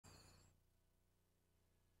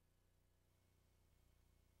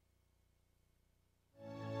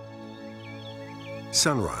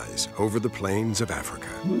Sunrise over the plains of Africa.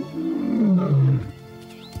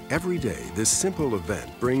 Every day, this simple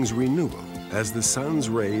event brings renewal as the sun's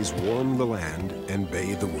rays warm the land and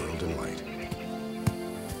bathe the world in light.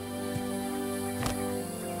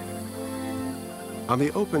 On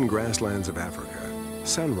the open grasslands of Africa,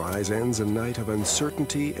 sunrise ends a night of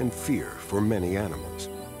uncertainty and fear for many animals.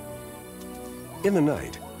 In the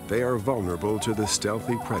night, they are vulnerable to the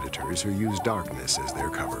stealthy predators who use darkness as their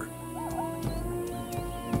cover.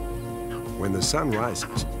 When the sun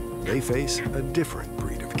rises, they face a different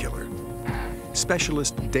breed of killer.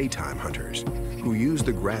 Specialist daytime hunters who use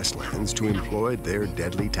the grasslands to employ their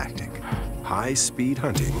deadly tactic, high-speed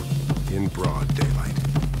hunting in broad daylight.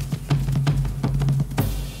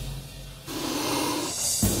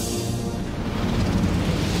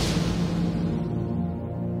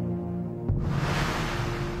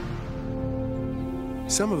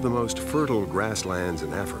 Some of the most fertile grasslands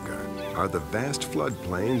in Africa are the vast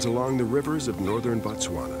floodplains along the rivers of northern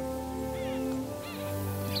Botswana.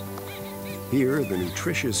 Here, the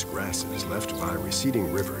nutritious grasses left by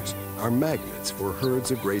receding rivers are magnets for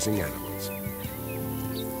herds of grazing animals.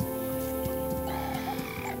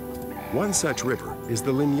 One such river is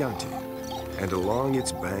the Linyanti, and along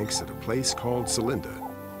its banks at a place called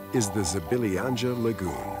Selinda is the Zibilianja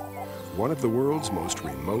Lagoon, one of the world's most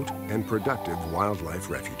remote and productive wildlife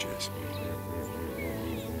refuges.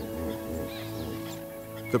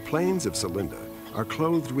 The plains of Selinda are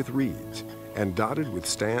clothed with reeds and dotted with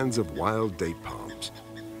stands of wild date palms,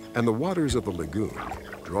 and the waters of the lagoon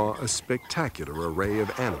draw a spectacular array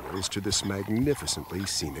of animals to this magnificently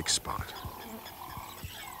scenic spot.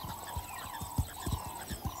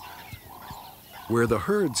 Where the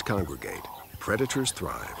herds congregate, predators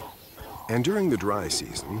thrive. And during the dry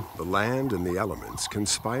season, the land and the elements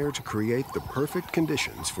conspire to create the perfect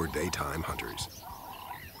conditions for daytime hunters.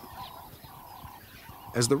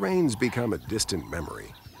 As the rains become a distant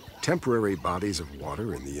memory, temporary bodies of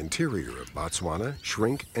water in the interior of Botswana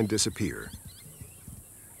shrink and disappear.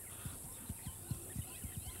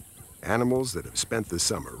 Animals that have spent the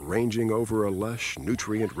summer ranging over a lush,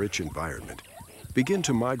 nutrient-rich environment begin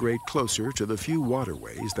to migrate closer to the few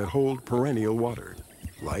waterways that hold perennial water,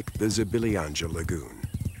 like the Zibilianja Lagoon.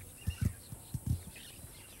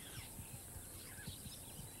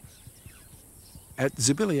 At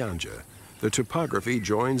Zibilianja, the topography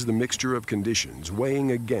joins the mixture of conditions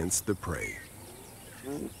weighing against the prey.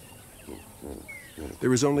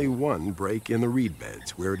 There is only one break in the reed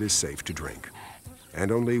beds where it is safe to drink,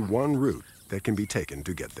 and only one route that can be taken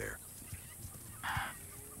to get there.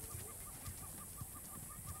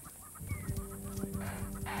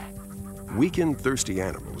 Weak and thirsty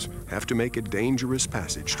animals have to make a dangerous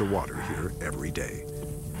passage to water here every day.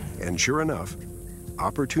 And sure enough,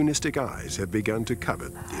 opportunistic eyes have begun to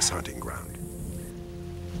covet this hunting ground.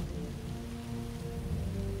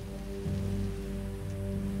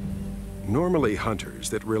 Normally hunters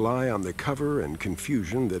that rely on the cover and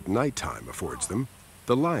confusion that nighttime affords them,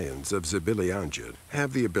 the lions of Zibilianja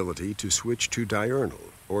have the ability to switch to diurnal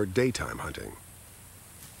or daytime hunting.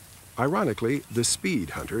 Ironically, the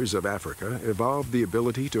speed hunters of Africa evolved the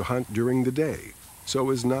ability to hunt during the day so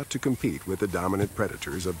as not to compete with the dominant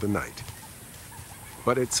predators of the night.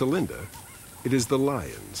 But at Selinda, it is the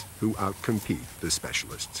lions who outcompete the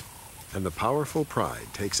specialists, and the powerful pride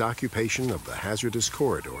takes occupation of the hazardous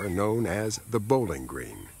corridor known as the Bowling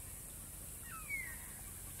Green.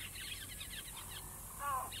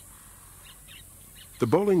 The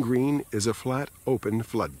Bowling Green is a flat, open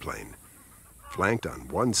floodplain, flanked on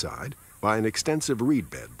one side by an extensive reed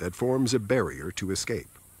bed that forms a barrier to escape.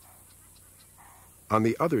 On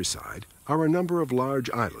the other side are a number of large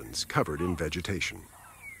islands covered in vegetation.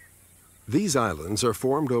 These islands are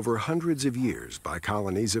formed over hundreds of years by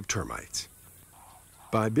colonies of termites.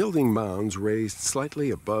 By building mounds raised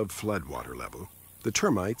slightly above floodwater level, the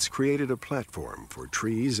termites created a platform for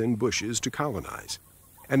trees and bushes to colonize,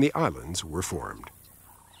 and the islands were formed.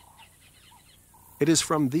 It is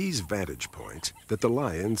from these vantage points that the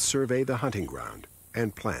lions survey the hunting ground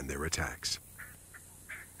and plan their attacks.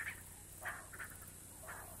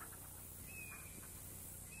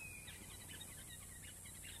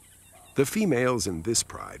 The females in this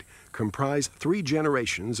pride comprise 3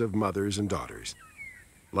 generations of mothers and daughters.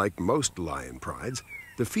 Like most lion prides,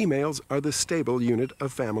 the females are the stable unit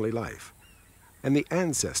of family life, and the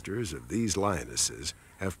ancestors of these lionesses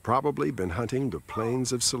have probably been hunting the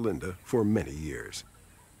plains of Selinda for many years.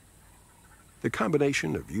 The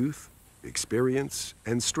combination of youth, experience,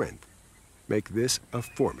 and strength make this a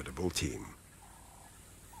formidable team.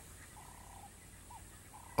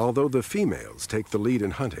 Although the females take the lead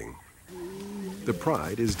in hunting, The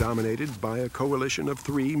pride is dominated by a coalition of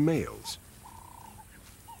 3 males.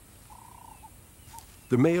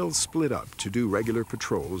 The males split up to do regular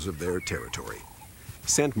patrols of their territory,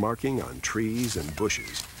 scent marking on trees and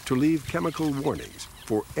bushes to leave chemical warnings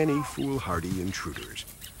for any foolhardy intruders.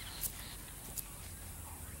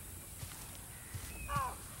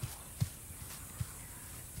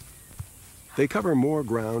 They cover more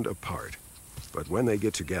ground apart, but when they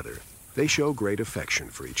get together, they show great affection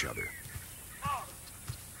for each other.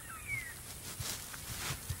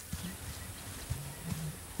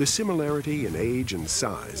 The similarity in age and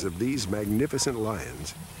size of these magnificent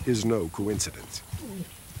lions is no coincidence.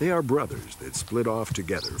 They are brothers that split off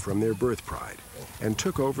together from their birth pride and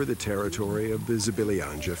took over the territory of the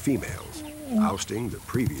Zibilianja females, ousting the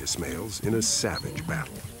previous males in a savage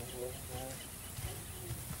battle.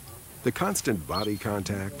 The constant body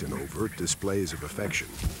contact and overt displays of affection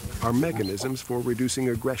are mechanisms for reducing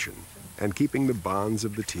aggression and keeping the bonds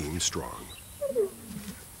of the team strong.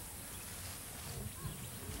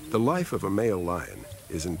 The life of a male lion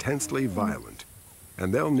is intensely violent,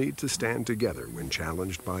 and they'll need to stand together when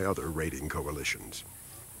challenged by other raiding coalitions.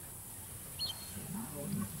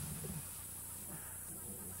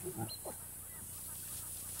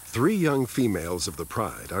 Three young females of the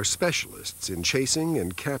pride are specialists in chasing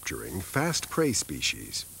and capturing fast prey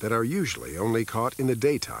species that are usually only caught in the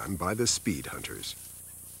daytime by the speed hunters.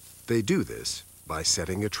 They do this by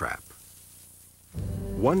setting a trap.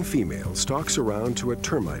 One female stalks around to a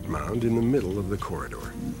termite mound in the middle of the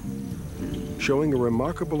corridor. Showing a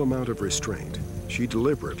remarkable amount of restraint, she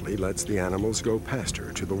deliberately lets the animals go past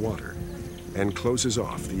her to the water and closes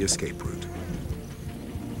off the escape route.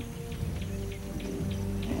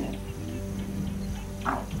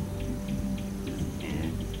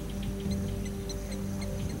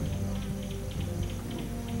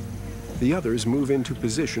 The others move into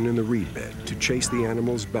position in the reed bed to chase the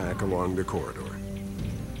animals back along the corridor.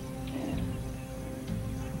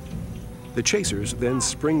 The chasers then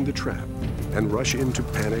spring the trap and rush in to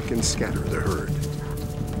panic and scatter the herd.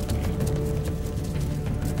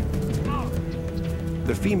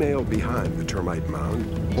 The female behind the termite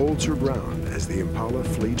mound holds her ground as the impala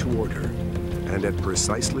flee toward her, and at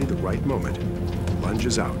precisely the right moment,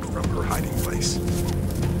 lunges out from her hiding place.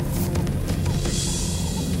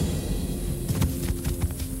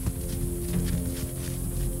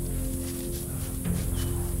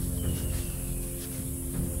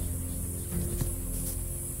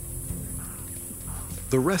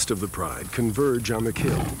 The rest of the pride converge on the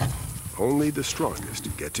kill. Only the strongest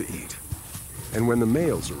get to eat. And when the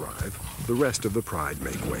males arrive, the rest of the pride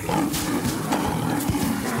make way.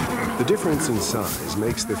 The difference in size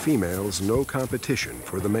makes the females no competition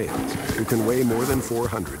for the males, who can weigh more than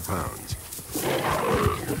 400 pounds.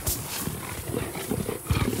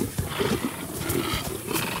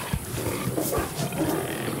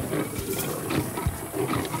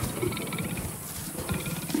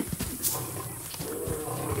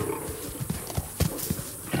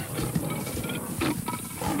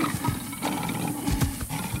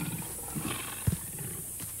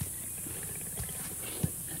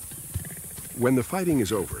 When the fighting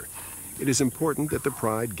is over, it is important that the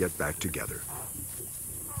pride get back together.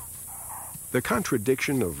 The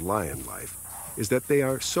contradiction of lion life is that they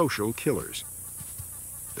are social killers.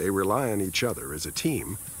 They rely on each other as a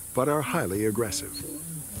team, but are highly aggressive.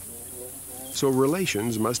 So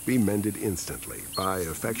relations must be mended instantly by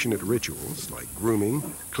affectionate rituals like grooming,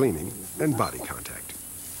 cleaning, and body contact.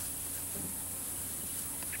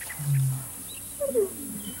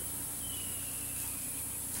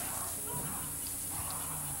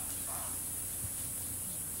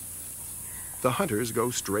 The hunters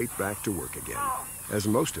go straight back to work again, as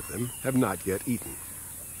most of them have not yet eaten.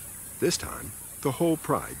 This time, the whole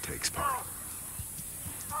pride takes part.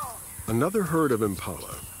 Another herd of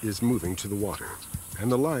impala is moving to the water,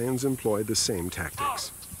 and the lions employ the same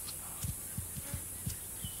tactics.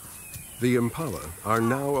 The impala are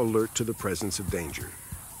now alert to the presence of danger,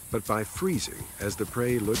 but by freezing as the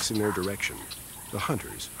prey looks in their direction, the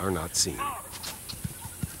hunters are not seen.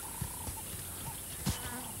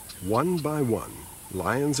 One by one,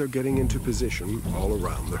 lions are getting into position all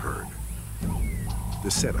around the herd.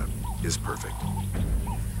 The setup is perfect.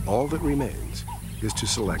 All that remains is to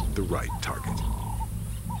select the right target.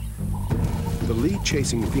 The lead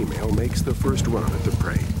chasing female makes the first run at the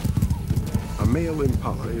prey. A male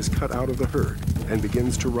impala is cut out of the herd and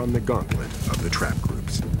begins to run the gauntlet of the trap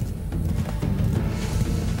groups.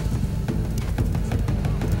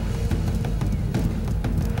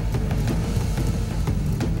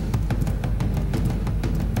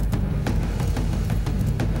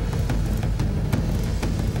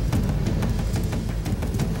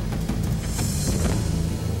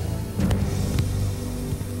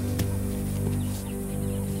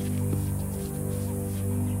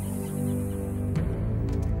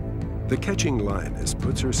 The catching lioness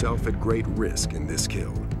puts herself at great risk in this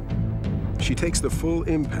kill. She takes the full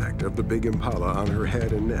impact of the big impala on her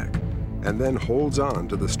head and neck, and then holds on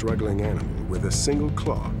to the struggling animal with a single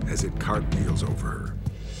claw as it cartwheels over her.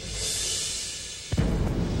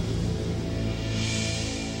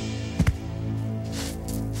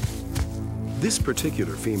 This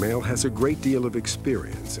particular female has a great deal of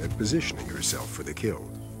experience at positioning herself for the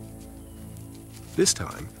kill. This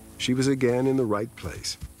time, she was again in the right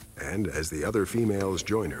place, and as the other females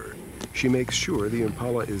join her, she makes sure the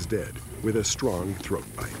impala is dead with a strong throat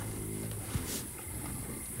bite.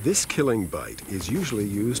 This killing bite is usually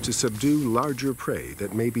used to subdue larger prey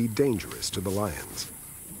that may be dangerous to the lions.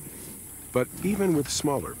 But even with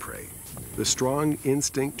smaller prey, the strong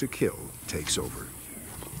instinct to kill takes over.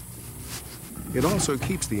 It also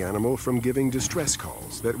keeps the animal from giving distress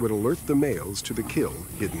calls that would alert the males to the kill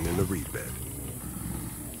hidden in the reed bed.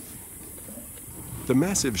 The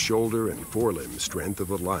massive shoulder and forelimb strength of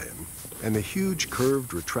the lion and the huge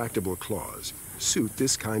curved retractable claws suit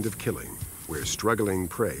this kind of killing, where struggling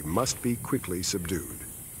prey must be quickly subdued.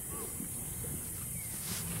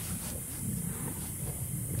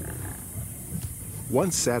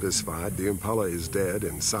 Once satisfied the impala is dead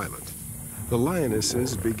and silent, the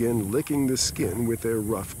lionesses begin licking the skin with their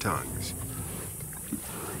rough tongues.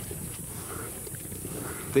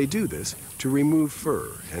 They do this to remove fur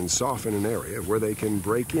and soften an area where they can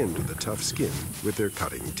break into the tough skin with their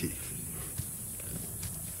cutting teeth.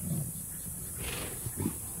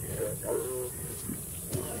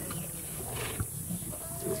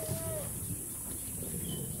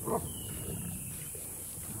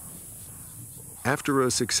 After a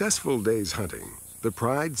successful day's hunting, the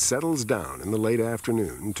pride settles down in the late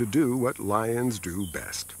afternoon to do what lions do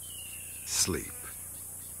best: sleep.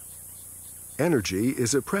 Energy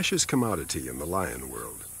is a precious commodity in the lion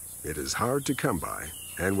world. It is hard to come by,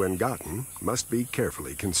 and when gotten, must be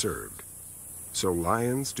carefully conserved. So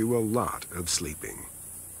lions do a lot of sleeping.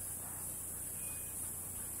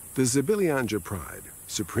 The Zibilianja pride,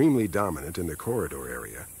 supremely dominant in the corridor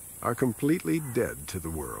area, are completely dead to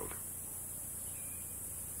the world.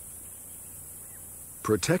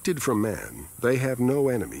 Protected from man, they have no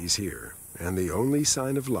enemies here, and the only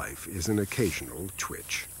sign of life is an occasional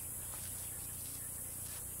twitch.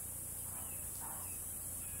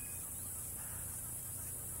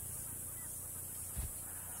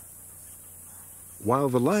 While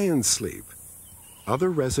the lions sleep,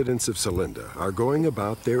 other residents of Celinda are going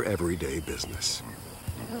about their everyday business.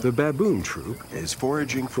 The baboon troop is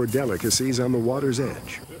foraging for delicacies on the water's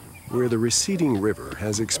edge, where the receding river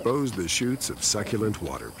has exposed the shoots of succulent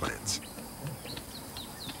water plants.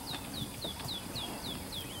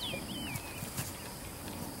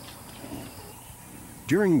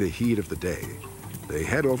 During the heat of the day, they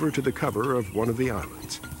head over to the cover of one of the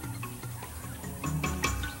islands.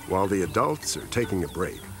 While the adults are taking a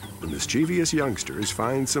break, the mischievous youngsters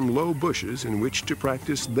find some low bushes in which to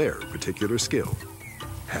practice their particular skill: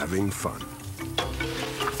 having fun.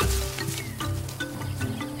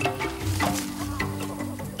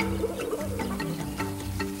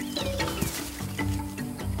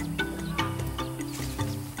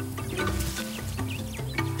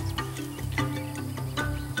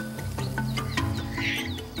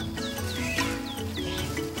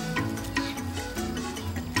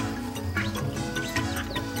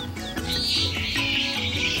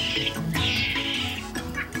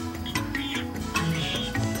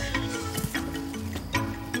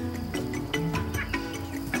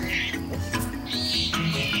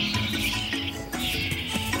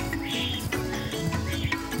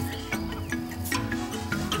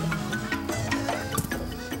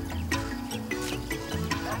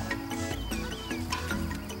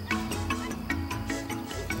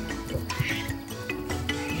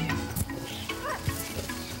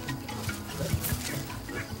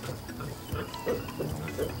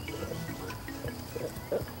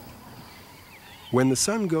 When the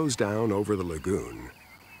sun goes down over the lagoon,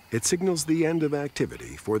 it signals the end of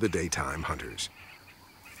activity for the daytime hunters.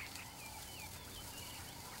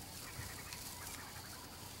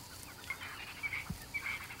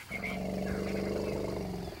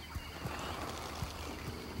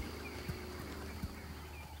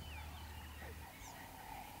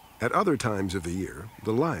 At other times of the year,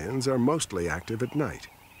 the lions are mostly active at night.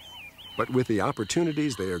 But with the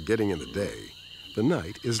opportunities they are getting in the day, the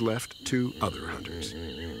night is left to other hunters.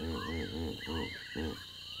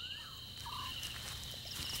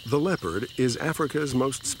 The leopard is Africa's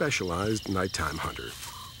most specialized nighttime hunter,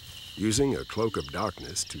 using a cloak of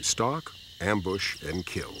darkness to stalk, ambush, and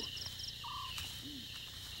kill.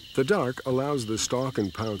 The dark allows the stalk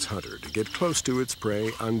and pounce hunter to get close to its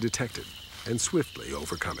prey undetected and swiftly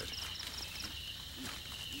overcome it.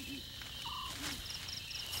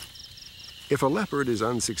 If a leopard is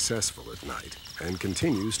unsuccessful at night and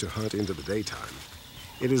continues to hunt into the daytime,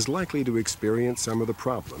 it is likely to experience some of the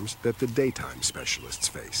problems that the daytime specialists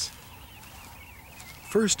face.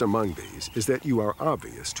 First among these is that you are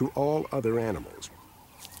obvious to all other animals.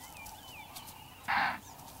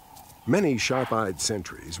 Many sharp-eyed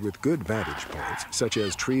sentries with good vantage points, such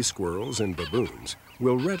as tree squirrels and baboons,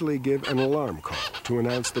 will readily give an alarm call to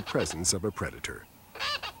announce the presence of a predator.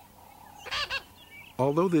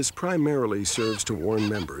 Although this primarily serves to warn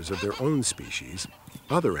members of their own species,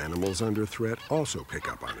 other animals under threat also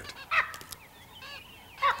pick up on it.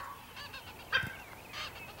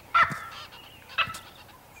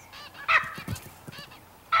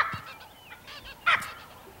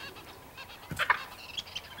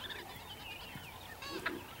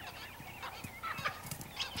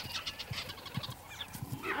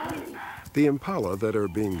 The impala that are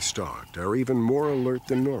being stalked are even more alert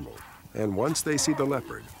than normal, and once they see the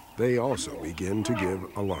leopard, they also begin to give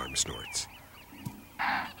alarm snorts.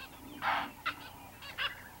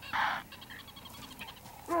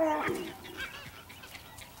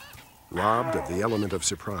 Robbed of the element of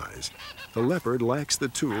surprise, the leopard lacks the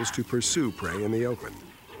tools to pursue prey in the open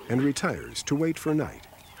and retires to wait for night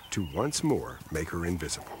to once more make her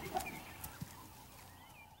invisible.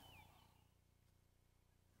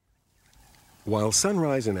 While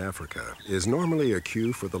sunrise in Africa is normally a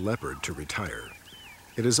cue for the leopard to retire,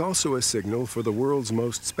 it is also a signal for the world's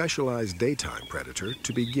most specialized daytime predator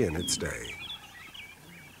to begin its day.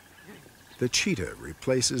 The cheetah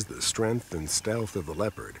replaces the strength and stealth of the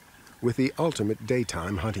leopard with the ultimate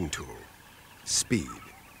daytime hunting tool, speed.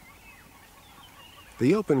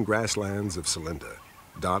 The open grasslands of Selinda,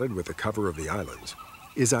 dotted with the cover of the islands,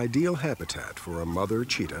 is ideal habitat for a mother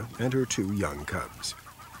cheetah and her 2 young cubs.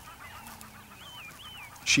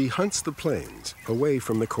 She hunts the plains away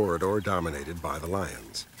from the corridor dominated by the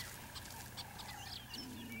lions.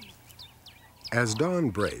 As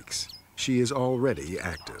dawn breaks, she is already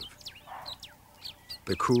active.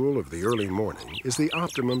 The cool of the early morning is the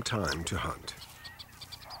optimum time to hunt.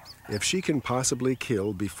 If she can possibly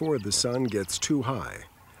kill before the sun gets too high,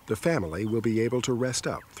 the family will be able to rest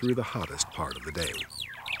up through the hottest part of the day.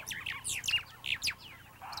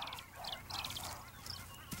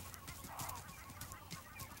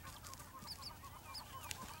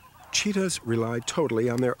 Cheetahs rely totally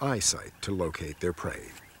on their eyesight to locate their prey.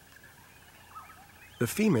 The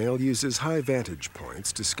female uses high vantage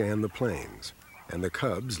points to scan the plains, and the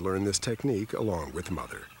cubs learn this technique along with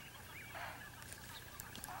mother.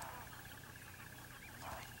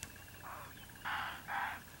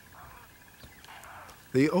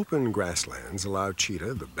 The open grasslands allow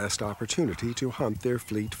cheetah the best opportunity to hunt their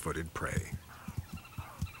fleet-footed prey.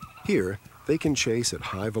 Here, they can chase at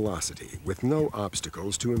high velocity with no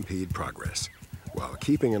obstacles to impede progress, while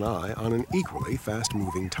keeping an eye on an equally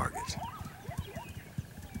fast-moving target.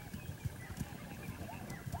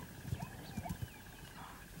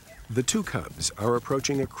 The 2 cubs are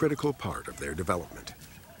approaching a critical part of their development.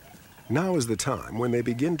 Now is the time when they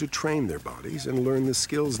begin to train their bodies and learn the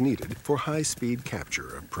skills needed for high-speed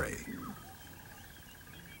capture of prey.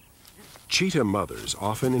 Cheetah mothers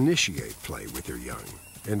often initiate play with their young,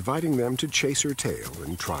 inviting them to chase her tail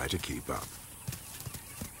and try to keep up.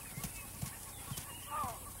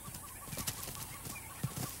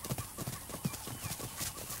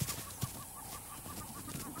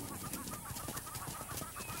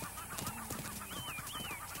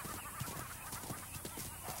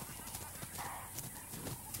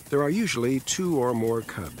 There are usually 2 or more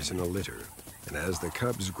cubs in a litter, and as the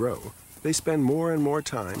cubs grow, they spend more and more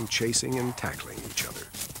time chasing and tackling each other.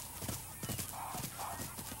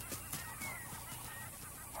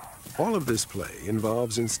 All of this play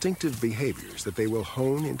involves instinctive behaviors that they will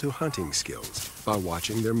hone into hunting skills by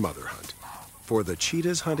watching their mother hunt. For the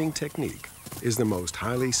cheetah's hunting technique is the most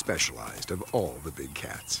highly specialized of all the big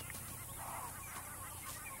cats.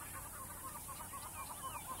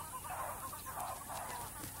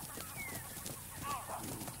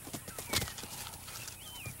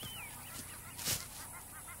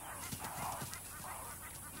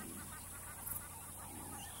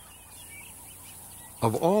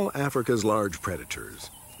 Of all Africa's large predators,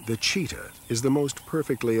 the cheetah is the most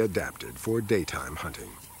perfectly adapted for daytime hunting.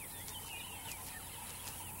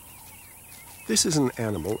 This is an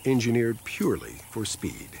animal engineered purely for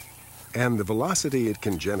speed, and the velocity it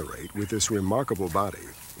can generate with this remarkable body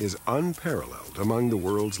is unparalleled among the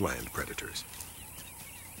world's land predators.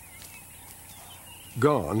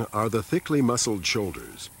 Gone are the thickly muscled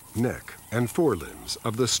shoulders, neck, and forelimbs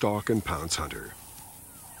of the stalk and pounce hunter.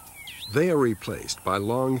 They are replaced by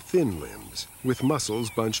long, thin limbs with muscles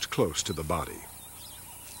bunched close to the body.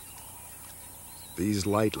 These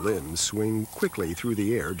light limbs swing quickly through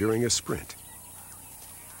the air during a sprint.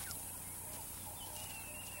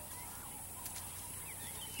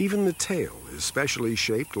 Even the tail is specially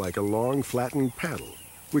shaped like a long, flattened paddle,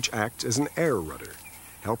 which acts as an air rudder,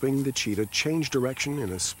 helping the cheetah change direction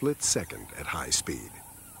in a split second at high speed.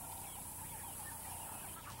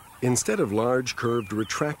 Instead of large, curved,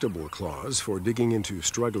 retractable claws for digging into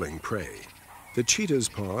struggling prey, the cheetah's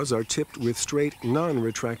paws are tipped with straight,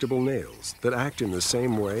 non-retractable nails that act in the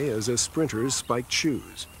same way as a sprinter's spiked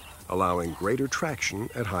shoes, allowing greater traction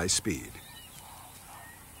at high speed.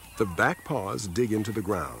 The back paws dig into the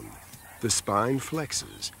ground, the spine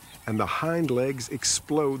flexes, and the hind legs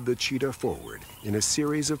explode the cheetah forward in a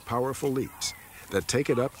series of powerful leaps that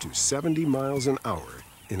take it up to 70 miles an hour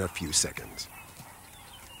in a few seconds.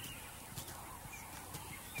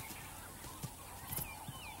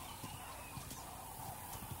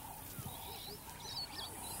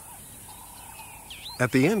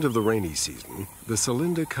 At the end of the rainy season, the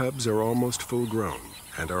Celinda cubs are almost full grown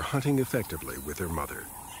and are hunting effectively with their mother.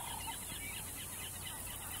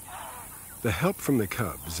 The help from the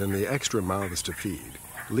cubs and the extra mouths to feed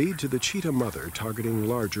lead to the cheetah mother targeting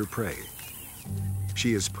larger prey.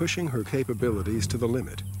 She is pushing her capabilities to the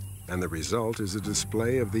limit, and the result is a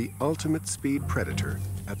display of the ultimate speed predator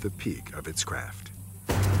at the peak of its craft.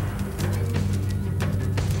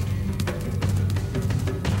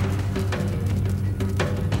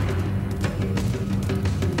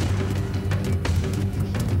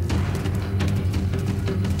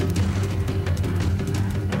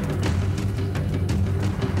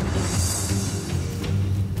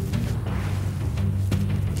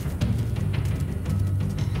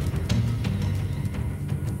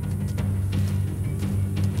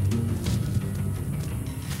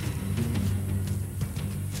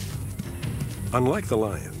 Unlike the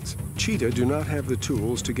lions, cheetah do not have the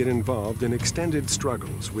tools to get involved in extended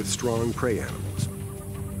struggles with strong prey animals.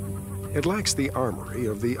 It lacks the armory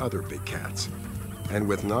of the other big cats, and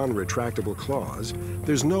with non-retractable claws,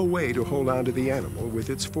 there's no way to hold on to the animal with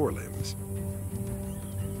its forelimbs.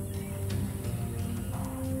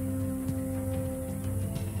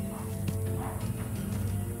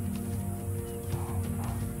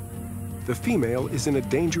 The female is in a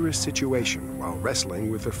dangerous situation while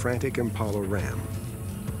wrestling with the frantic impala ram.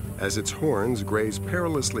 As its horns graze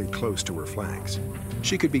perilously close to her flanks,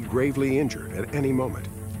 she could be gravely injured at any moment.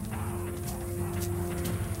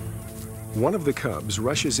 One of the cubs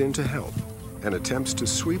rushes in to help and attempts to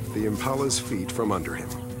sweep the impala's feet from under him.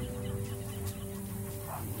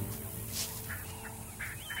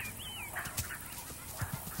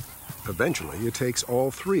 Eventually, it takes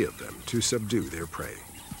all three of them to subdue their prey.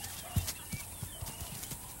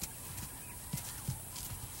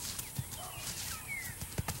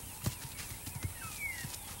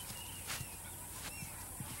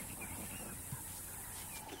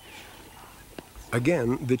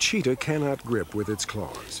 Again, the cheetah cannot grip with its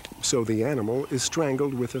claws, so the animal is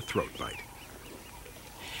strangled with a throat bite.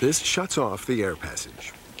 This shuts off the air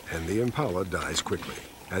passage, and the impala dies quickly,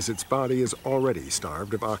 as its body is already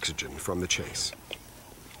starved of oxygen from the chase.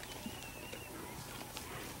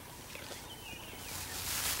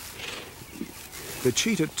 The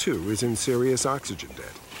cheetah, too, is in serious oxygen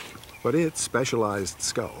debt, but its specialized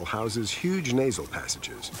skull houses huge nasal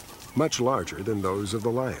passages, much larger than those of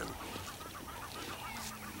the lion.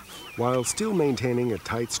 While still maintaining a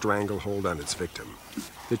tight stranglehold on its victim,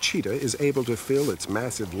 the cheetah is able to fill its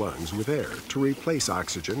massive lungs with air to replace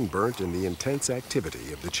oxygen burnt in the intense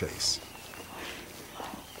activity of the chase.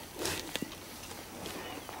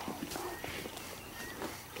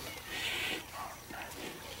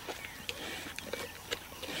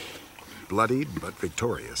 Bloodied but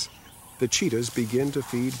victorious, the cheetahs begin to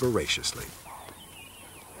feed voraciously.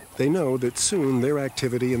 They know that soon their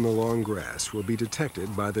activity in the long grass will be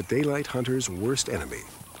detected by the daylight hunter's worst enemy,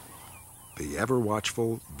 the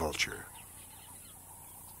ever-watchful vulture.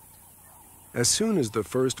 As soon as the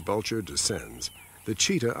first vulture descends, the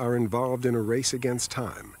cheetah are involved in a race against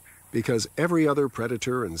time, because every other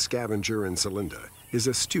predator and scavenger in Celinda is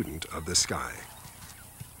a student of the sky.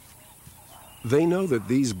 They know that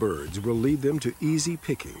these birds will lead them to easy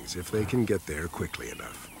pickings if they can get there quickly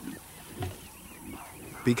enough.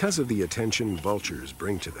 Because of the attention vultures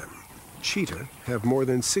bring to them, cheetah have more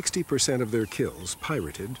than 60% of their kills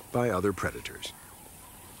pirated by other predators.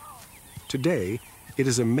 Today, it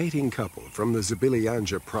is a mating couple from the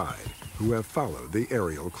Zibilianja pride who have followed the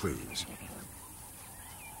aerial clues.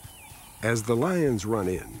 As the lions run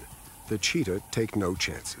in, the cheetah take no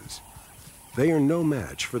chances. They are no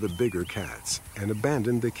match for the bigger cats and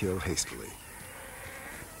abandon the kill hastily.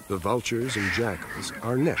 The vultures and jackals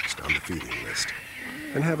are next on the feeding list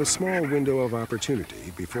and have a small window of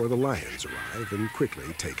opportunity before the lions arrive and quickly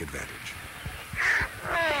take advantage.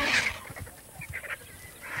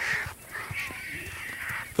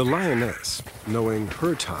 The lioness, knowing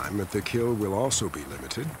her time at the kill will also be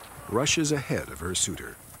limited, rushes ahead of her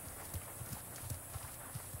suitor.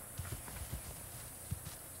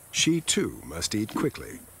 She too must eat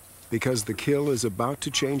quickly, because the kill is about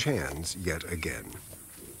to change hands yet again.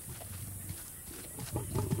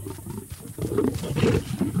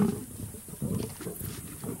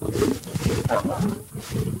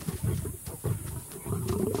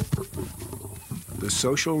 The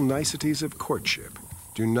social niceties of courtship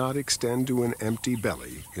do not extend to an empty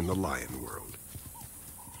belly in the lion world.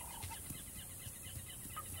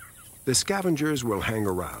 The scavengers will hang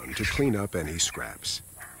around to clean up any scraps.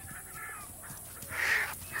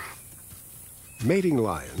 Mating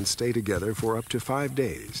lions stay together for up to 5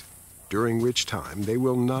 days, during which time they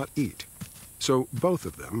will not eat, so both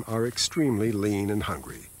of them are extremely lean and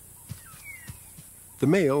hungry. The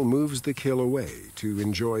male moves the kill away to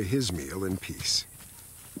enjoy his meal in peace.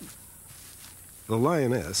 The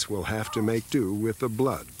lioness will have to make do with the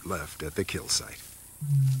blood left at the kill site.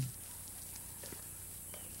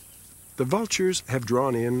 The vultures have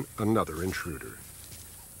drawn in another intruder.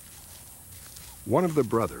 One of the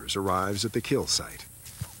brothers arrives at the kill site.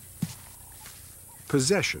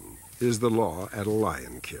 Possession is the law at a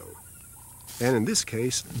lion kill. And in this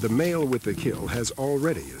case, the male with the kill has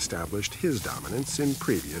already established his dominance in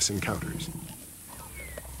previous encounters.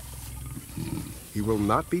 He will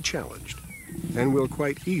not be challenged and will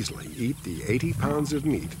quite easily eat the 80 pounds of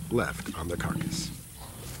meat left on the carcass.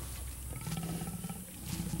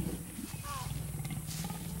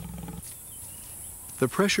 The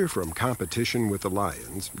pressure from competition with the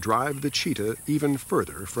lions drive the cheetah even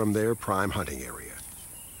further from their prime hunting area.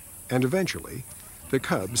 And eventually, the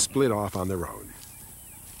cubs split off on their own.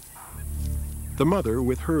 The mother,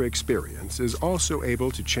 with her experience, is also able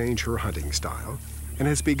to change her hunting style and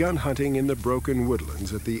has begun hunting in the broken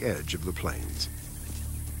woodlands at the edge of the plains.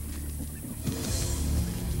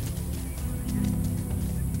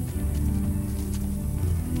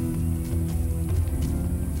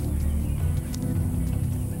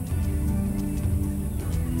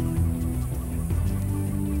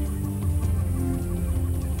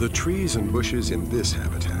 The trees and bushes in this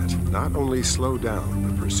habitat not only slow down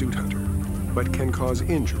the pursuit hunter, but can cause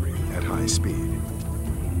injury at high speed.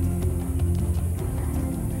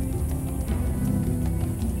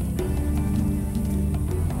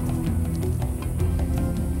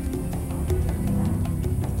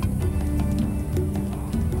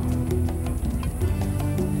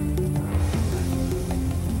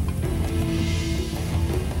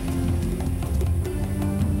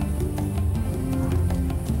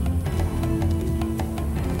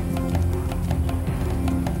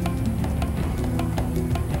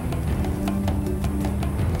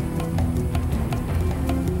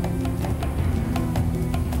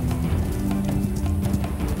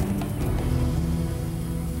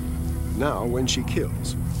 Now, when she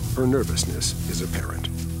kills, her nervousness is apparent.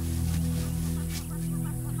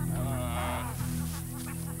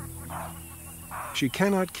 She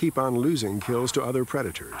cannot keep on losing kills to other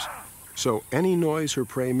predators, so any noise her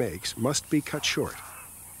prey makes must be cut short,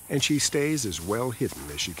 and she stays as well hidden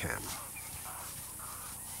as she can.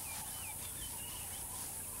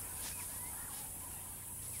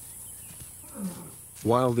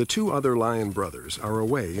 While the two other lion brothers are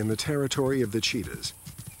away in the territory of the cheetahs,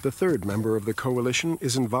 the third member of the coalition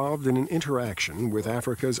is involved in an interaction with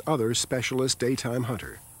Africa's other specialist daytime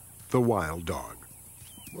hunter, the wild dog.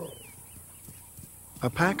 A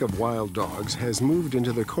pack of wild dogs has moved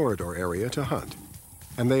into the corridor area to hunt,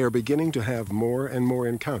 and they are beginning to have more and more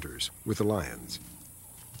encounters with the lions.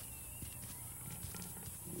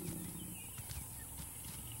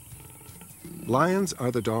 Lions are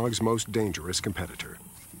the dog's most dangerous competitor,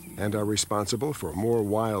 and are responsible for more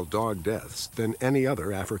wild dog deaths than any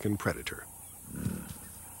other African predator.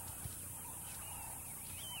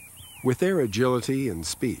 With their agility and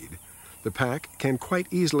speed, the pack can quite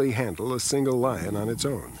easily handle a single lion on its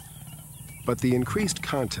own. But the increased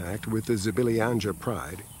contact with the Zibilianja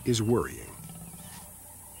pride is worrying.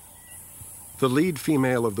 The lead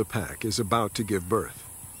female of the pack is about to give birth.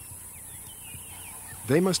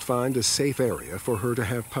 They must find a safe area for her to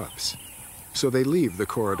have pups, so they leave the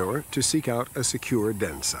corridor to seek out a secure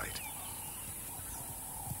den site.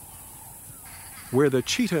 Where the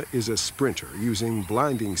cheetah is a sprinter using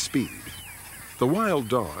blinding speed, the wild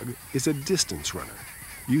dog is a distance runner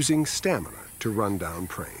using stamina to run down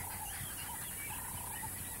prey.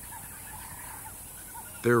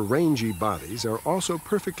 Their rangy bodies are also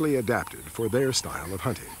perfectly adapted for their style of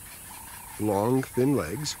hunting. Long, thin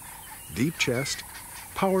legs, deep chest,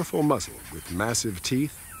 powerful muzzle with massive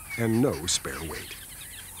teeth, and no spare weight.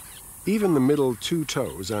 Even the middle 2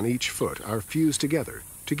 toes on each foot are fused together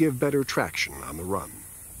to give better traction on the run.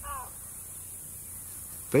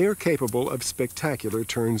 They are capable of spectacular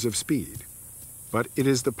turns of speed, but it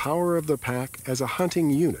is the power of the pack as a hunting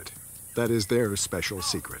unit that is their special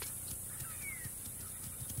secret.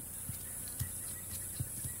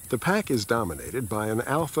 The pack is dominated by an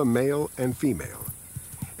alpha male and female,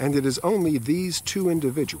 and it is only these 2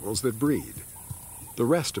 individuals that breed. The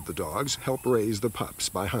rest of the dogs help raise the pups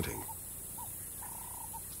by hunting.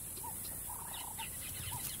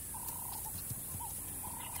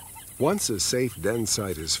 Once a safe den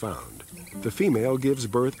site is found, the female gives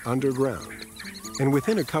birth underground, and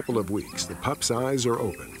within a couple of weeks the pups' eyes are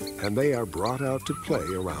open and they are brought out to play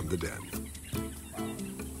around the den.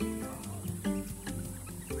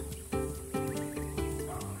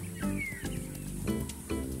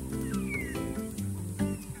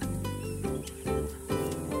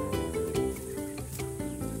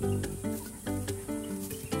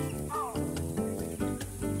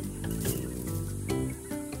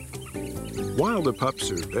 While the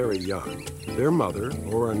pups are very young, their mother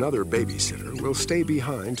or another babysitter will stay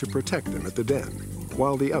behind to protect them at the den,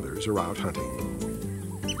 while the others are out hunting.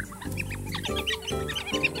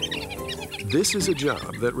 This is a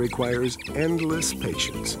job that requires endless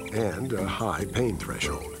patience and a high pain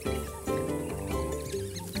threshold.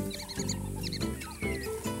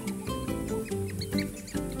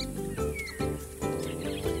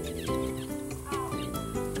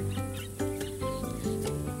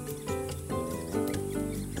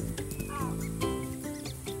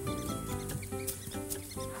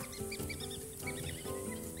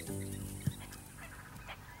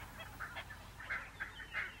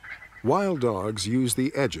 Wild dogs use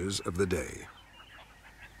the edges of the day.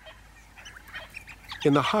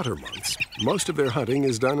 In the hotter months, most of their hunting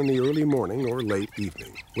is done in the early morning or late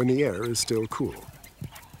evening, when the air is still cool.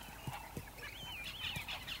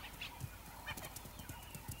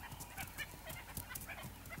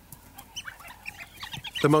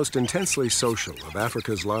 The most intensely social of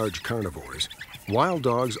Africa's large carnivores, wild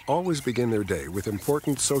dogs always begin their day with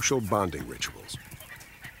important social bonding rituals.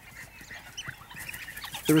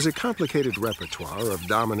 There is a complicated repertoire of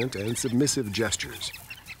dominant and submissive gestures,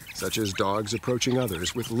 such as dogs approaching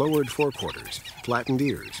others with lowered forequarters, flattened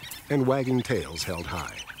ears, and wagging tails held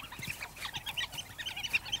high.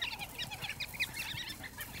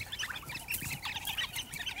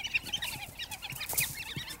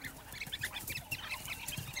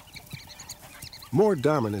 More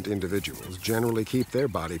dominant individuals generally keep their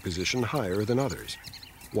body position higher than others,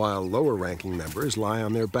 while lower-ranking members lie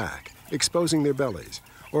on their back, exposing their bellies,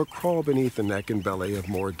 or crawl beneath the neck and belly of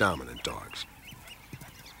more dominant dogs.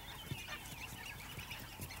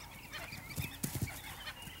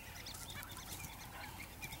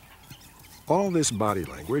 All this body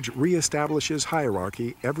language reestablishes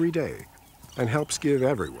hierarchy every day and helps give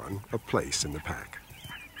everyone a place in the pack.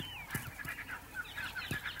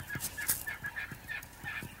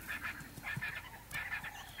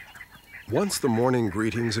 Once the morning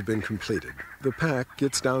greetings have been completed, the pack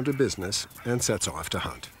gets down to business and sets off to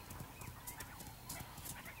hunt.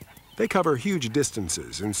 They cover huge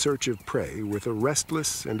distances in search of prey with a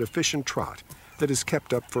restless and efficient trot that is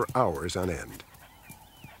kept up for hours on end.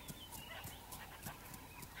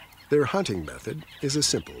 Their hunting method is a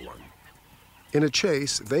simple one. In a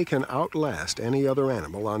chase, they can outlast any other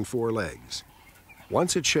animal on 4 legs.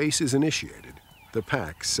 Once a chase is initiated, the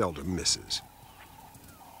pack seldom misses.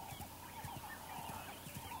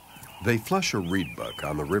 They flush a reed buck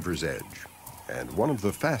on the river's edge, and one of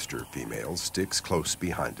the faster females sticks close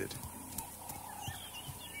behind it.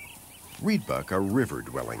 Reed buck are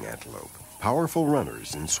river-dwelling antelope, powerful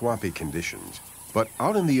runners in swampy conditions, but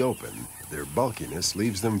out in the open, their bulkiness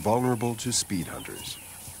leaves them vulnerable to speed hunters.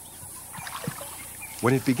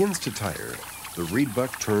 When it begins to tire, the reed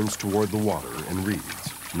buck turns toward the water and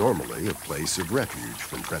reeds, normally a place of refuge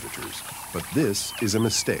from predators. But this is a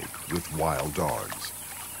mistake with wild dogs.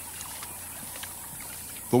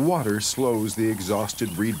 The water slows the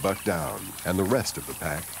exhausted reed buck down, and the rest of the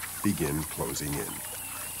pack begin closing in.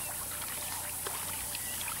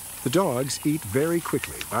 The dogs eat very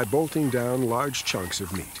quickly by bolting down large chunks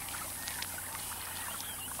of meat.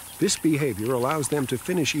 This behavior allows them to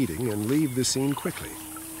finish eating and leave the scene quickly.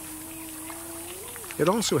 It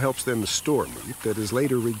also helps them store meat that is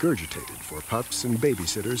later regurgitated for pups and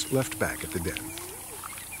babysitters left back at the den.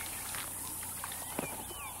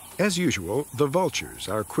 As usual, the vultures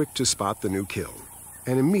are quick to spot the new kill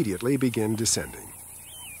and immediately begin descending.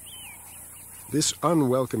 This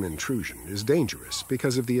unwelcome intrusion is dangerous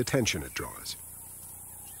because of the attention it draws.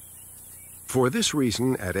 For this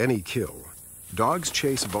reason, at any kill, dogs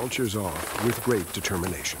chase vultures off with great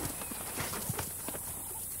determination.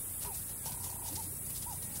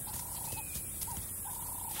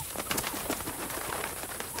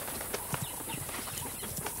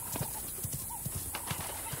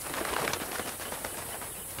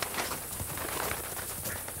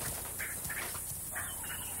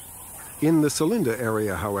 In the Celinda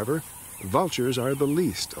area, however, vultures are the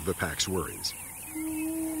least of the pack's worries.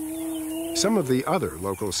 Some of the other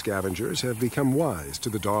local scavengers have become wise to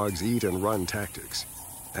the dog's eat and run tactics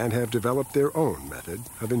and have developed their own method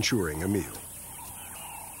of ensuring a meal.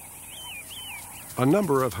 A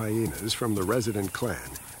number of hyenas from the resident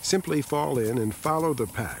clan simply fall in and follow the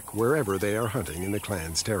pack wherever they are hunting in the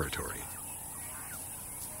clan's territory.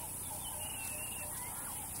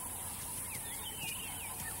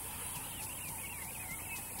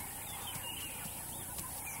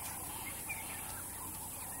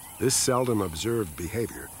 This seldom observed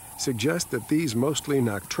behavior suggests that these mostly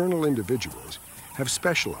nocturnal individuals have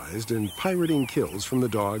specialized in pirating kills from the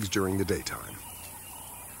dogs during the daytime.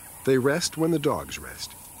 They rest when the dogs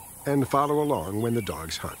rest, and follow along when the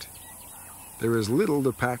dogs hunt. There is little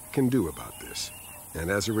the pack can do about this,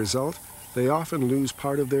 and as a result, they often lose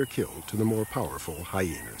part of their kill to the more powerful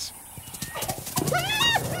hyenas.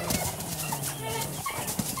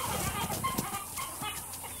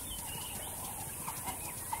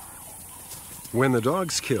 When the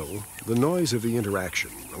dogs kill, the noise of the interaction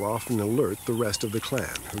will often alert the rest of the clan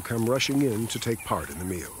who come rushing in to take part in the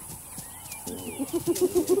meal.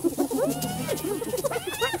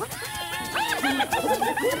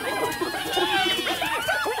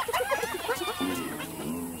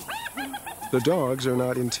 The dogs are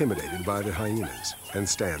not intimidated by the hyenas and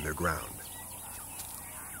stand their ground.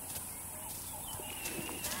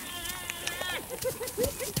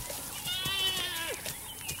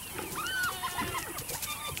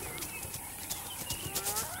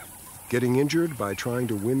 Getting injured by trying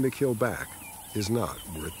to win the kill back is not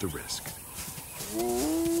worth the risk.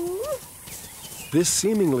 This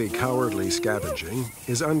seemingly cowardly scavenging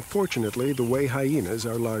is unfortunately the way hyenas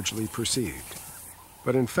are largely perceived.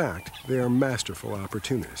 But in fact, they are masterful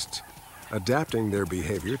opportunists, adapting their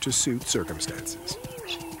behavior to suit circumstances.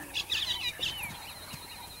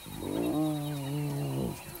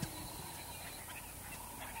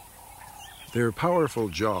 Their powerful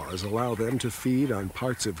jaws allow them to feed on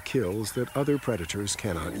parts of kills that other predators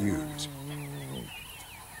cannot use.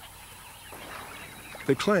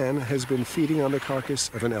 The clan has been feeding on the carcass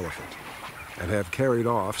of an elephant and have carried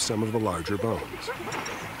off some of the larger bones.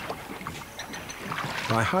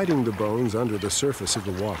 By hiding the bones under the surface of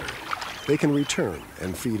the water, they can return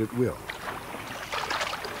and feed at will.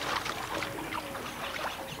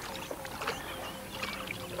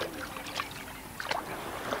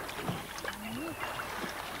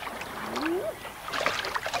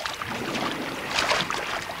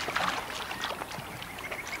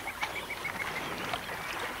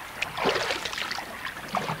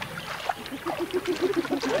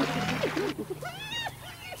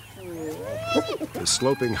 The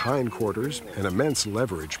sloping hindquarters and immense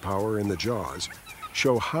leverage power in the jaws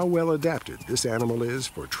show how well adapted this animal is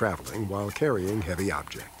for traveling while carrying heavy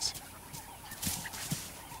objects.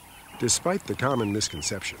 Despite the common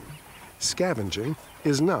misconception, scavenging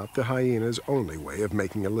is not the hyena's only way of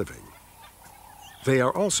making a living. They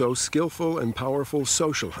are also skillful and powerful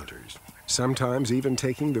social hunters, sometimes even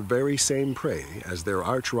taking the very same prey as their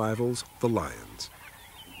arch rivals, the lions.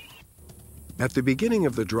 At the beginning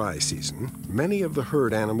of the dry season, many of the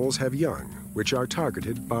herd animals have young, which are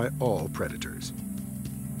targeted by all predators.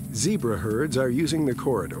 Zebra herds are using the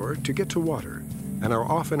corridor to get to water and are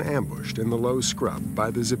often ambushed in the low scrub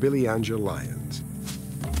by the Zibilianja lions.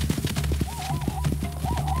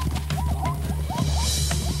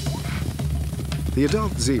 The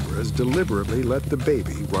adult zebras deliberately let the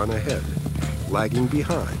baby run ahead, lagging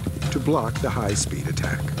behind to block the high-speed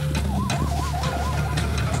attack.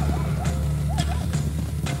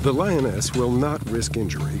 The lioness will not risk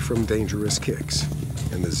injury from dangerous kicks,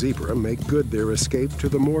 and the zebra make good their escape to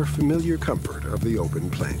the more familiar comfort of the open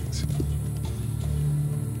plains.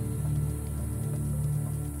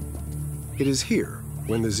 It is here,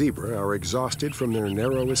 when the zebra are exhausted from their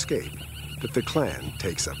narrow escape, that the clan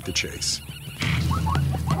takes up the chase.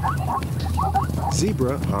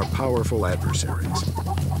 Zebra are powerful adversaries.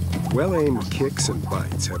 Well-aimed kicks and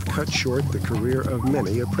bites have cut short the career of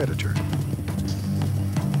many a predator.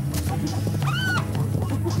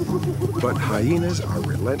 But hyenas are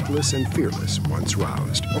relentless and fearless once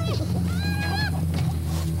roused.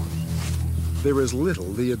 There is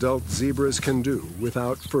little the adult zebras can do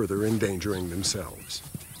without further endangering themselves.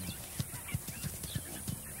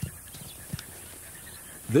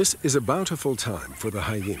 This is a bountiful time for the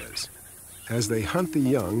hyenas, as they hunt the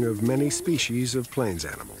young of many species of plains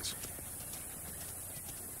animals.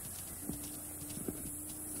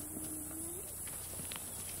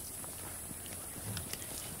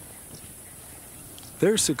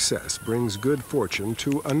 Their success brings good fortune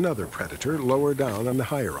to another predator lower down on the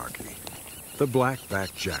hierarchy, the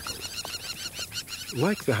black-backed jackal.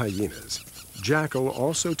 Like the hyenas, jackal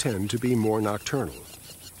also tend to be more nocturnal,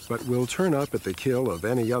 but will turn up at the kill of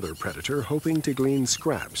any other predator hoping to glean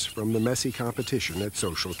scraps from the messy competition at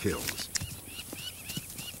social kills.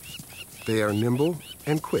 They are nimble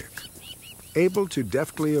and quick, able to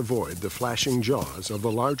deftly avoid the flashing jaws of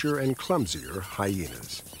the larger and clumsier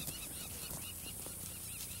hyenas.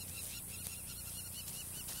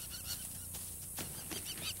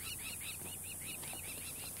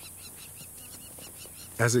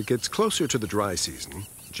 As it gets closer to the dry season,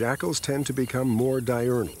 jackals tend to become more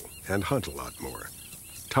diurnal and hunt a lot more,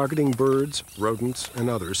 targeting birds, rodents, and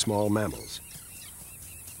other small mammals.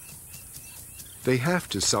 They have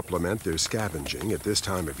to supplement their scavenging at this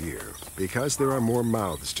time of year because there are more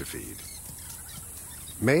mouths to feed.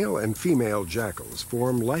 Male and female jackals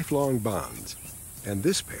form lifelong bonds, and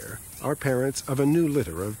this pair are parents of a new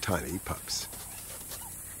litter of tiny pups.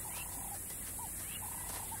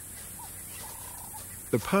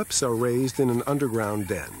 The pups are raised in an underground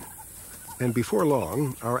den, and before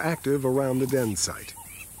long are active around the den site.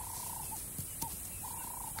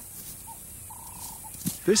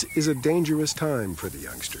 This is a dangerous time for the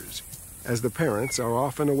youngsters, as the parents are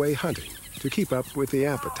often away hunting to keep up with the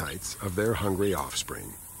appetites of their hungry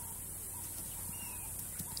offspring.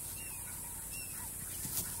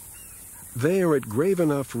 They are at grave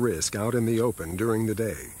enough risk out in the open during the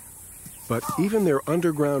day, but even their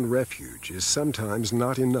underground refuge is sometimes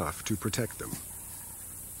not enough to protect them.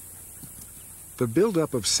 The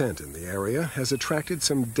buildup of scent in the area has attracted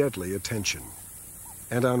some deadly attention,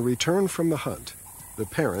 and on return from the hunt, the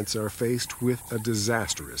parents are faced with a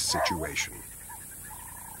disastrous situation.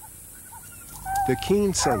 The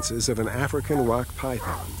keen senses of an African rock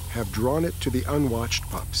python have drawn it to the unwatched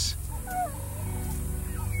pups.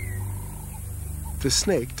 The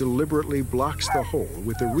snake deliberately blocks the hole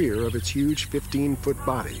with the rear of its huge 15-foot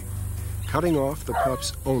body, cutting off the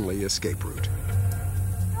pup's only escape route.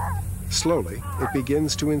 Slowly, it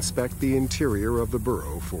begins to inspect the interior of the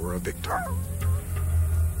burrow for a victim.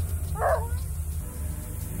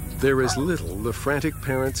 There is little the frantic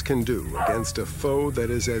parents can do against a foe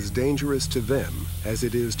that is as dangerous to them as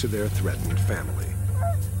it is to their threatened family.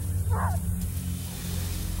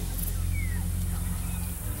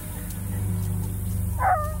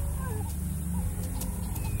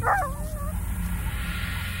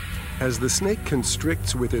 As the snake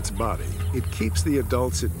constricts with its body, it keeps the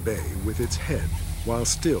adults at bay with its head while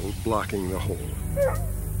still blocking the hole.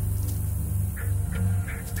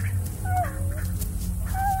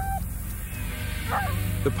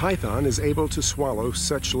 The python is able to swallow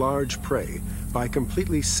such large prey by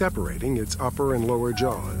completely separating its upper and lower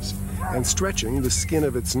jaws and stretching the skin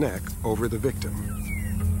of its neck over the victim.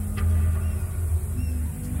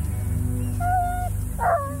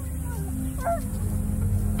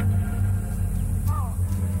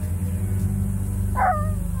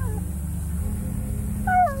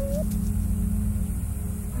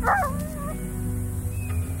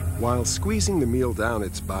 While squeezing the meal down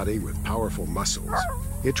its body with powerful muscles,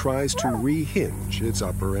 it tries to re-hinge its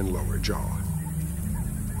upper and lower jaw.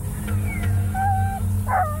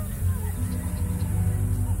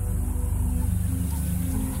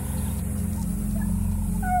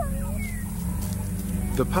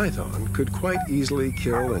 The python could quite easily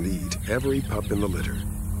kill and eat every pup in the litter.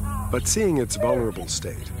 But seeing its vulnerable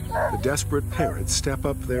state, the desperate parents step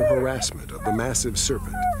up their harassment of the massive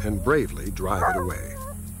serpent and bravely drive it away.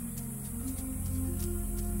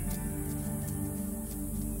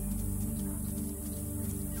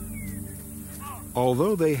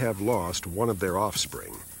 Although they have lost one of their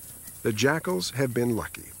offspring, the jackals have been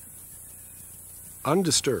lucky.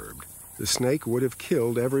 Undisturbed, the snake would have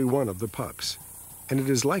killed every one of the pups, and it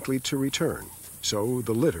is likely to return, so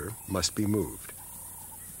the litter must be moved.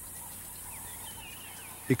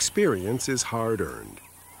 Experience is hard-earned,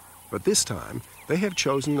 but this time they have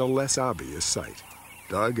chosen a less obvious site,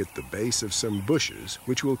 dug at the base of some bushes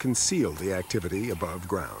which will conceal the activity above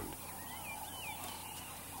ground.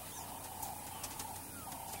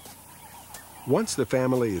 Once the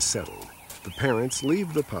family is settled, the parents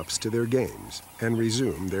leave the pups to their games and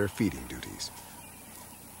resume their feeding duties.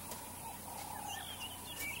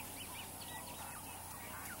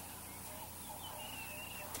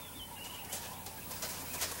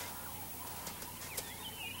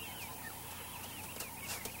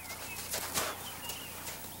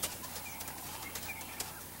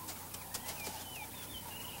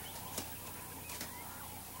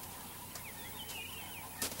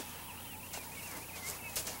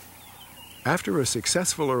 After a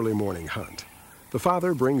successful early morning hunt, the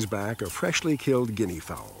father brings back a freshly killed guinea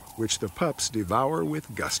fowl, which the pups devour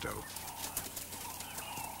with gusto.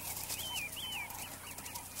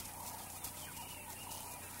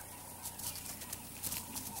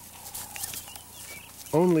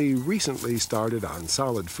 Only recently started on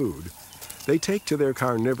solid food, they take to their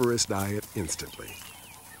carnivorous diet instantly.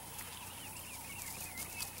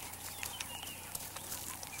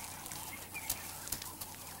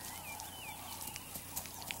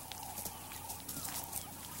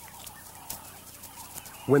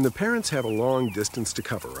 When the parents have a long distance to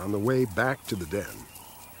cover on the way back to the den,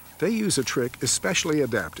 they use a trick especially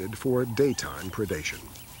adapted for daytime predation.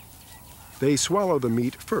 They swallow the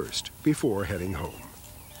meat first before heading home.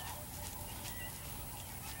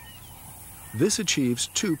 This achieves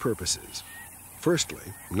two purposes.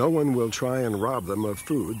 Firstly, no one will try and rob them of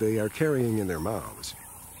food they are carrying in their mouths.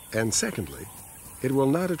 And secondly, it will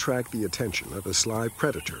not attract the attention of a sly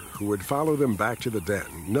predator who would follow them back to the den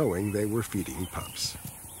knowing they were feeding pups.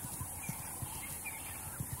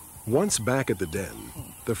 Once back at the den,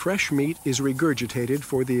 the fresh meat is regurgitated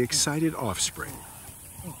for the excited offspring.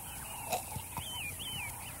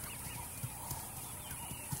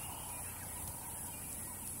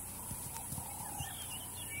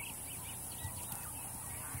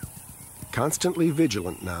 Constantly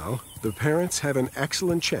vigilant now, the parents have an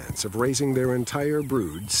excellent chance of raising their entire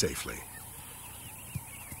brood safely.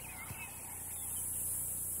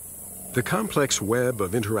 The complex web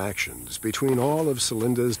of interactions between all of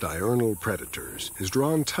Celinda's diurnal predators is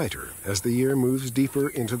drawn tighter as the year moves deeper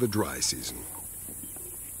into the dry season.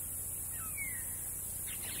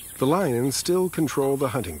 The lions still control the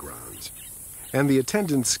hunting grounds, and the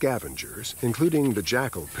attendant scavengers, including the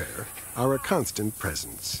jackal pair, are a constant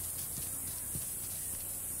presence.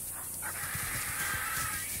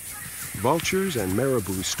 Vultures and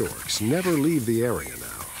marabou storks never leave the area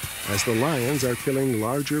now, as the lions are killing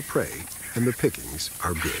larger prey and the pickings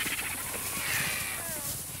are good.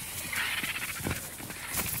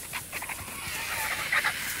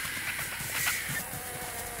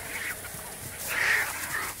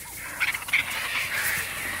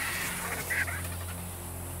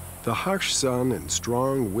 The harsh sun and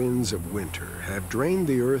strong winds of winter have drained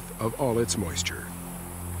the earth of all its moisture,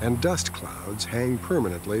 and dust clouds hang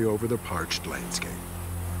permanently over the parched landscape.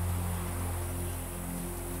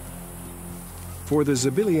 For the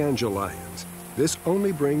Zubilianga lions, this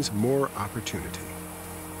only brings more opportunity.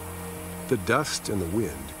 The dust and the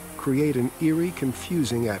wind create an eerie,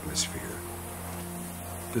 confusing atmosphere.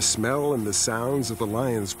 The smell and the sounds of the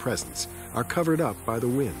lion's presence are covered up by the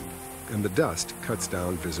wind, and the dust cuts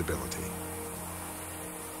down visibility.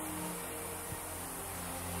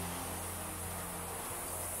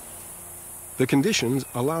 The conditions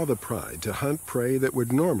allow the pride to hunt prey that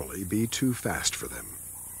would normally be too fast for them.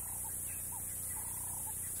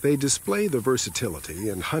 They display the versatility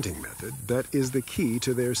and hunting method that is the key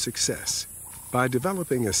to their success by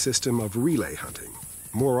developing a system of relay hunting,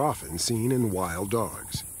 more often seen in wild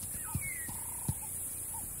dogs.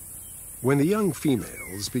 When the young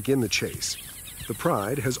females begin the chase, the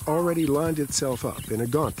pride has already lined itself up in a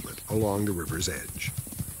gauntlet along the river's edge.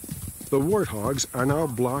 The warthogs are now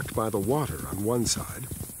blocked by the water on one side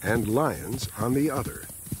and lions on the other.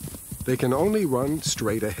 They can only run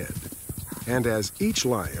straight ahead. And as each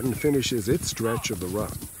lion finishes its stretch of the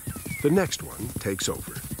run, the next one takes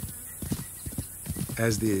over.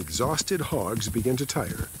 As the exhausted hogs begin to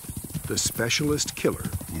tire, the specialist killer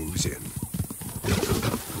moves in.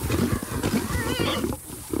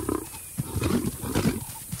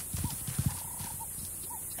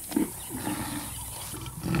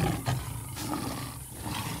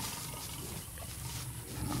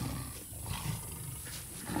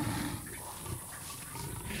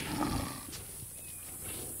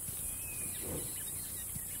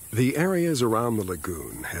 The areas around the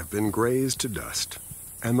lagoon have been grazed to dust,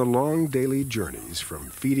 and the long daily journeys from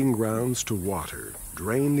feeding grounds to water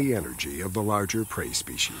drain the energy of the larger prey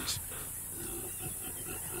species.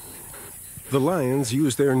 The lions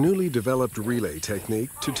use their newly developed relay technique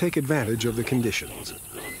to take advantage of the conditions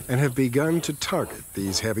and have begun to target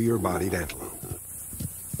these heavier-bodied antelope.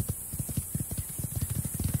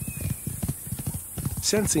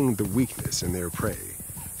 Sensing the weakness in their prey,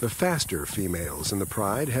 the faster females in the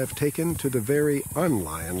pride have taken to the very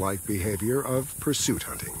unlion-like behavior of pursuit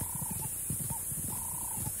hunting.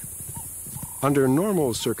 Under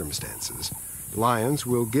normal circumstances, lions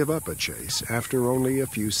will give up a chase after only a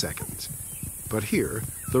few seconds. But here,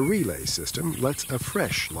 the relay system lets a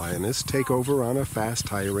fresh lioness take over on a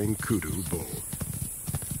fast-hiring kudu bull.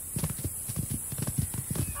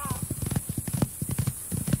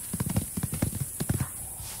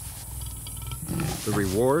 The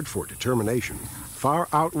reward for determination far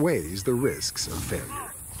outweighs the risks of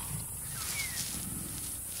failure.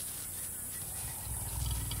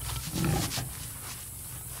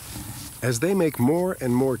 As they make more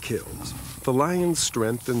and more kills, the lion's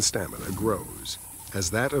strength and stamina grows as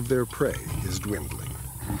that of their prey is dwindling.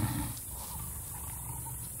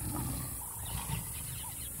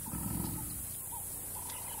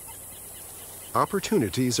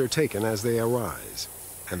 Opportunities are taken as they arise,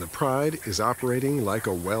 and the pride is operating like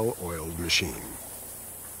a well-oiled machine.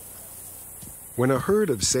 When a herd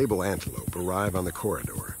of sable antelope arrive on the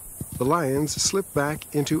corridor, the lions slip back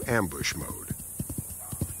into ambush mode.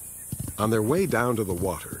 On their way down to the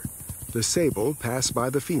water, the sable pass by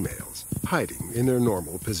the females, hiding in their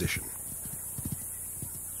normal position.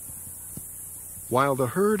 While the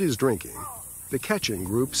herd is drinking, the catching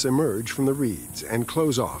groups emerge from the reeds and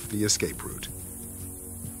close off the escape route.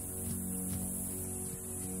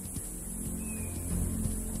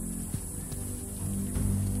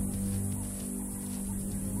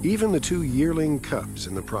 Even the 2 yearling cubs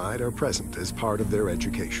in the pride are present as part of their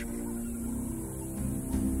education.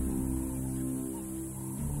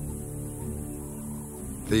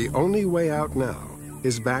 The only way out now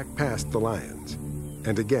is back past the lions,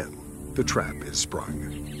 and again, the trap is sprung.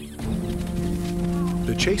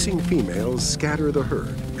 The chasing females scatter the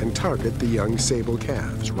herd and target the young sable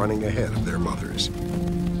calves running ahead of their mothers.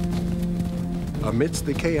 Amidst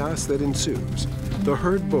the chaos that ensues, the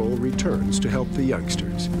herd bull returns to help the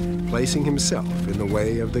youngsters, placing himself in the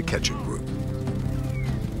way of the catching group.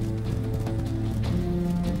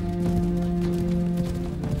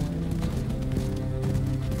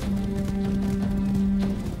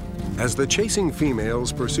 As the chasing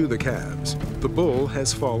females pursue the calves, the bull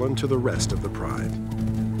has fallen to the rest of the pride.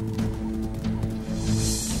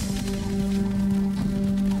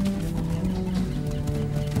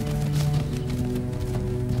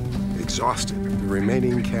 Exhausted, the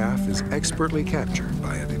remaining calf is expertly captured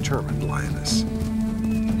by a determined lioness.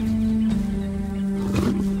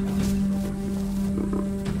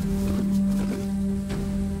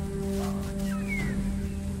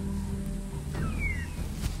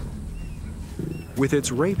 With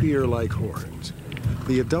its rapier-like horns,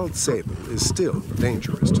 the adult sable is still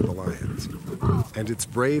dangerous to the lions, and its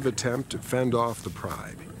brave attempt to fend off the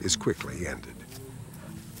pride is quickly ended.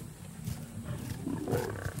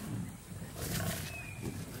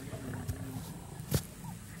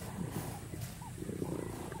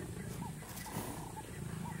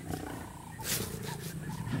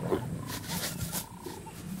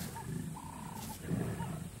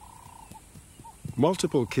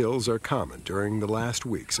 Multiple kills are common during the last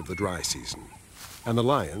weeks of the dry season, and the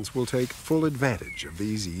lions will take full advantage of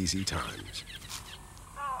these easy times.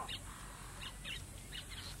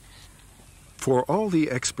 For all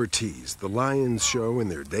the expertise the lions show in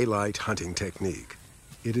their daylight hunting technique,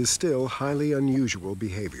 it is still highly unusual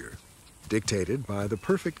behavior, dictated by the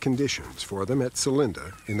perfect conditions for them at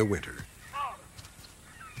Celinda in the winter.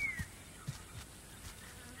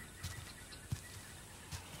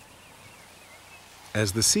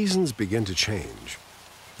 As the seasons begin to change,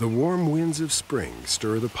 the warm winds of spring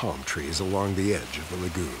stir the palm trees along the edge of the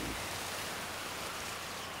lagoon.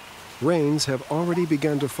 Rains have already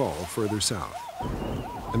begun to fall further south,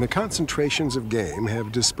 and the concentrations of game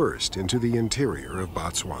have dispersed into the interior of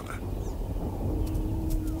Botswana.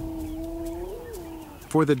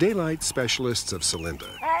 For the daylight specialists of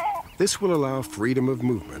Celinda, this will allow freedom of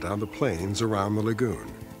movement on the plains around the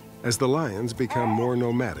lagoon, as the lions become more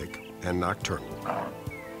nomadic and nocturnal.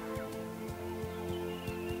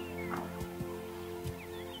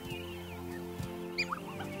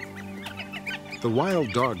 The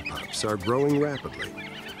wild dog pups are growing rapidly.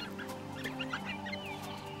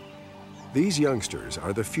 These youngsters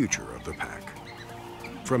are the future of the pack.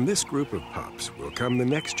 From this group of pups will come the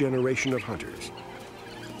next generation of hunters.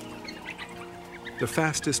 The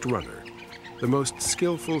fastest runner, the most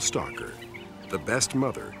skillful stalker, the best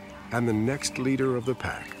mother, and the next leader of the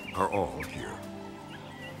pack are all here.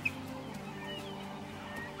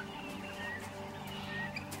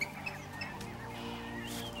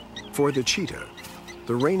 For the cheetah,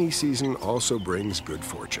 the rainy season also brings good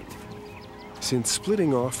fortune. Since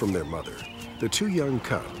splitting off from their mother, the two young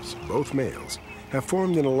cubs, both males, have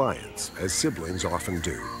formed an alliance, as siblings often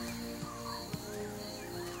do.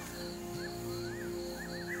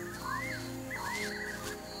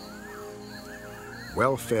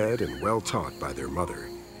 Well fed and well taught by their mother,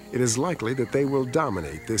 it is likely that they will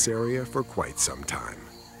dominate this area for quite some time.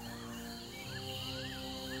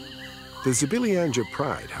 The Zibilianja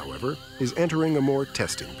pride, however, is entering a more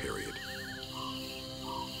testing period.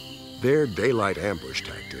 Their daylight ambush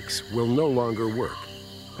tactics will no longer work,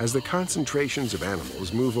 as the concentrations of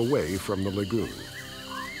animals move away from the lagoon.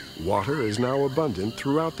 Water is now abundant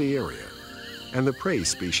throughout the area, and the prey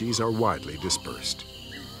species are widely dispersed.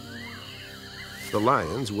 The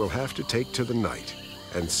lions will have to take to the night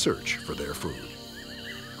and search for their food.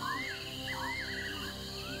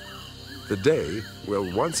 The day will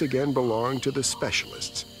once again belong to the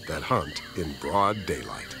specialists that hunt in broad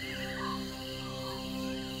daylight.